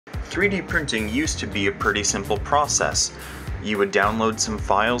3D printing used to be a pretty simple process. You would download some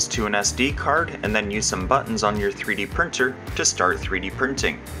files to an SD card and then use some buttons on your 3D printer to start 3D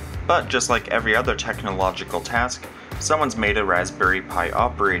printing. But just like every other technological task, someone's made a Raspberry Pi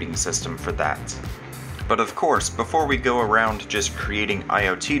operating system for that. But of course, before we go around just creating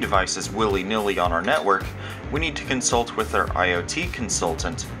IoT devices willy-nilly on our network, we need to consult with our IoT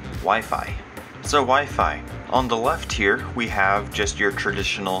consultant, Wi-Fi. So Wi-Fi. On the left here, we have just your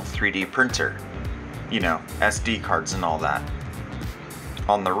traditional 3D printer. You know, SD cards and all that.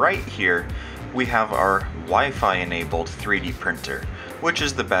 On the right here, we have our Wi-Fi enabled 3D printer, which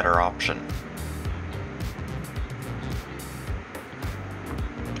is the better option.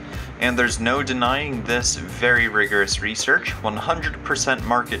 And there's no denying this very rigorous research, 100%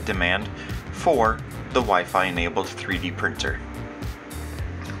 market demand for the Wi-Fi enabled 3D printer.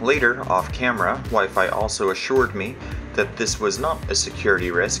 Later, off camera, Wi-Fi also assured me that this was not a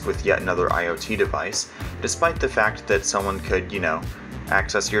security risk with yet another IoT device, despite the fact that someone could,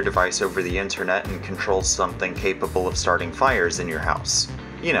 access your device over the internet and control something capable of starting fires in your house.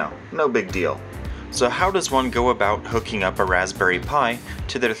 No big deal. So how does one go about hooking up a Raspberry Pi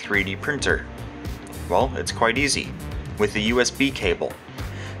to their 3D printer? Well, it's quite easy, with a USB cable.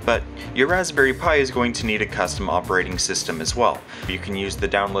 But your Raspberry Pi is going to need a custom operating system as well. You can use the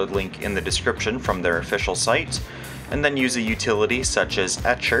download link in the description from their official site, and then use a utility such as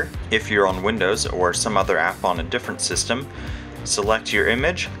Etcher if you're on Windows or some other app on a different system. Select your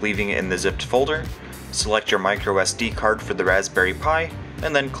image, leaving it in the zipped folder, select your micro SD card for the Raspberry Pi,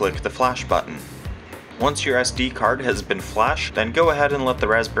 and then click the flash button. Once your SD card has been flashed, then go ahead and let the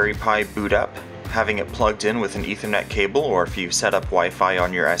Raspberry Pi boot up, having it plugged in with an Ethernet cable, or if you set up Wi-Fi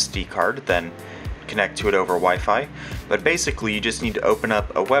on your SD card, then connect to it over Wi-Fi. But basically you just need to open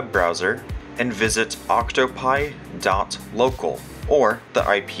up a web browser and visit octopi.local, or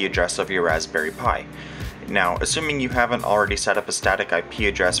the IP address of your Raspberry Pi. Now, assuming you haven't already set up a static IP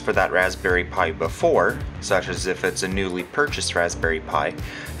address for that Raspberry Pi before, such as if it's a newly purchased Raspberry Pi,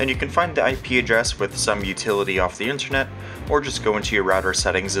 then you can find the IP address with some utility off the internet, or just go into your router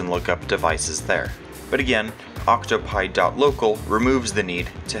settings and look up devices there. But again, octopi.local removes the need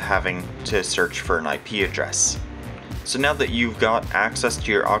to having to search for an IP address. So now that you've got access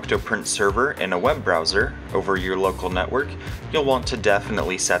to your OctoPrint server in a web browser over your local network, you'll want to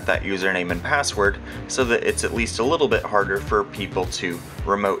definitely set that username and password so that it's at least a little bit harder for people to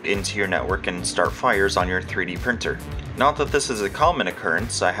remote into your network and start fires on your 3D printer. Not that this is a common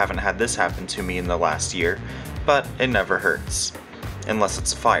occurrence, I haven't had this happen to me in the last year, but it never hurts. Unless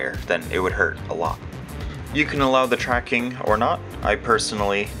it's a fire, then it would hurt a lot. You can allow the tracking or not. I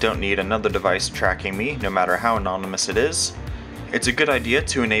personally don't need another device tracking me, no matter how anonymous it is. It's a good idea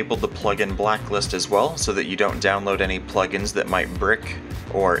to enable the plugin blacklist as well, so that you don't download any plugins that might brick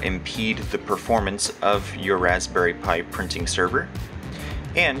or impede the performance of your Raspberry Pi printing server.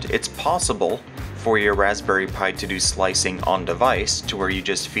 And it's possible for your Raspberry Pi to do slicing on device, to where you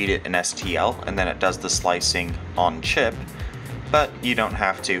just feed it an STL and then it does the slicing on chip, but you don't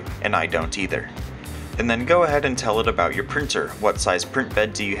have to, and I don't either. And then go ahead and tell it about your printer. What size print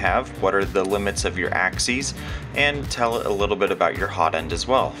bed do you have? What are the limits of your axes? And tell it a little bit about your hot end as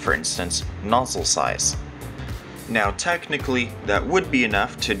well, for instance, nozzle size. Now technically, that would be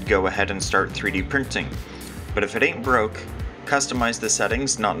enough to go ahead and start 3D printing. But if it ain't broke, customize the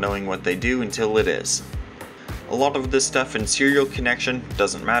settings not knowing what they do until it is. A lot of this stuff in serial connection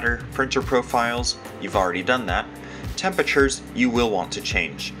doesn't matter. Printer profiles, you've already done that. Temperatures, you will want to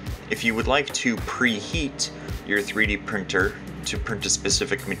change. If you would like to preheat your 3D printer to print a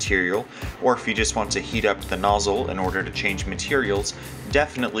specific material, or if you just want to heat up the nozzle in order to change materials,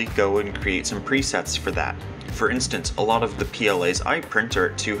 definitely go and create some presets for that. For instance, a lot of the PLAs I print are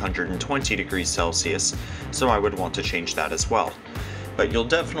at 220 degrees Celsius, so I would want to change that as well. But you'll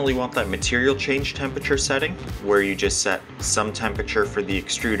definitely want that material change temperature setting, where you just set some temperature for the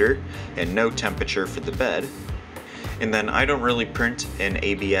extruder and no temperature for the bed. And then I don't really print in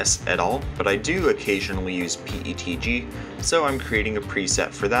ABS at all, but I do occasionally use PETG, so I'm creating a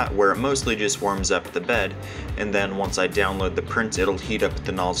preset for that where it mostly just warms up the bed, and then once I download the print, it'll heat up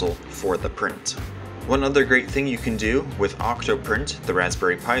the nozzle for the print. One other great thing you can do with OctoPrint, the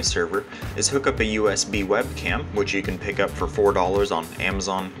Raspberry Pi server, is hook up a USB webcam, which you can pick up for $4 on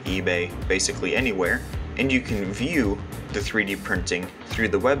Amazon, eBay, basically anywhere, and you can view the 3D printing through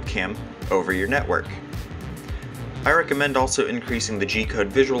the webcam over your network. I recommend also increasing the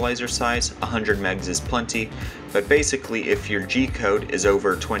G-code visualizer size. 100 megs is plenty, but basically if your G-code is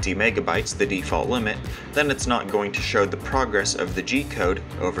over 20 megabytes, the default limit, then it's not going to show the progress of the G-code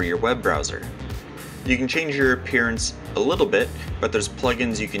over your web browser. You can change your appearance a little bit, but there's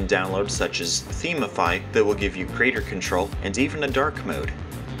plugins you can download such as Themify that will give you greater control and even a dark mode.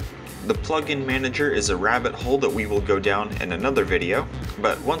 The plugin manager is a rabbit hole that we will go down in another video,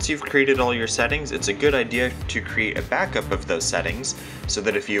 but once you've created all your settings, it's a good idea to create a backup of those settings so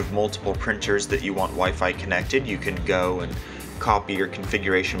that if you have multiple printers that you want Wi-Fi connected, you can go and copy your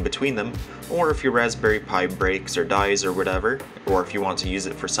configuration between them, or if your Raspberry Pi breaks or dies or whatever, or if you want to use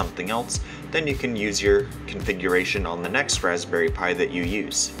it for something else, then you can use your configuration on the next Raspberry Pi that you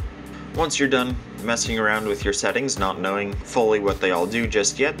use. Once you're done messing around with your settings, not knowing fully what they all do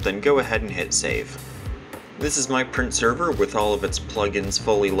just yet, then go ahead and hit save. This is my print server with all of its plugins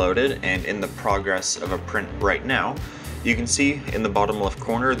fully loaded and in the progress of a print right now. You can see in the bottom left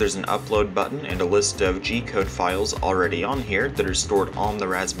corner there's an upload button and a list of G-code files already on here that are stored on the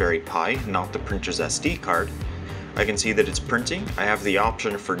Raspberry Pi, not the printer's SD card. I can see that it's printing. I have the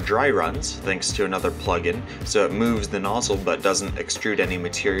option for dry runs thanks to another plugin, so it moves the nozzle but doesn't extrude any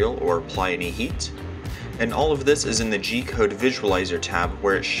material or apply any heat. And all of this is in the G-code visualizer tab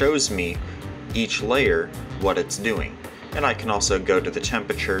where it shows me each layer what it's doing. And I can also go to the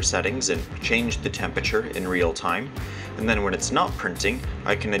temperature settings and change the temperature in real time, and then when it's not printing,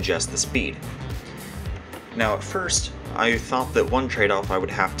 I can adjust the speed. Now at first, I thought that one trade-off I would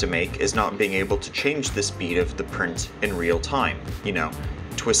have to make is not being able to change the speed of the print in real time, you know,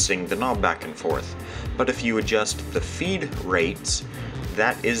 twisting the knob back and forth. But if you adjust the feed rates,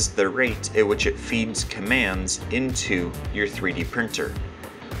 that is the rate at which it feeds commands into your 3D printer.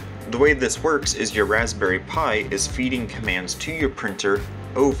 The way this works is your Raspberry Pi is feeding commands to your printer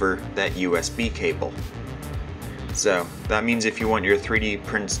over that USB cable. So that means if you want your 3D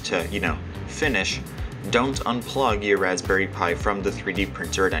prints to, finish, don't unplug your Raspberry Pi from the 3D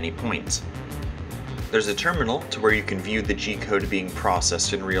printer at any point. There's a terminal to where you can view the G-code being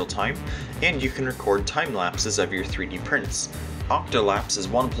processed in real time, and you can record time lapses of your 3D prints. Octolapse is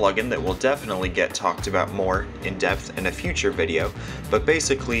one plugin that will definitely get talked about more in depth in a future video, but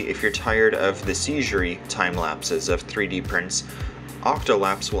basically if you're tired of the seizure time lapses of 3D prints,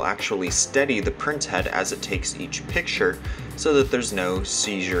 Octolapse will actually steady the print head as it takes each picture so that there's no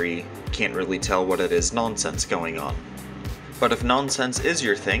seizure, can't really tell what it is nonsense going on. But if nonsense is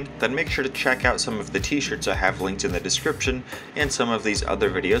your thing, then make sure to check out some of the t-shirts I have linked in the description and some of these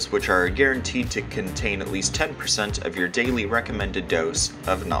other videos which are guaranteed to contain at least 10% of your daily recommended dose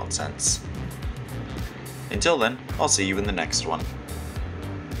of nonsense. Until then, I'll see you in the next one.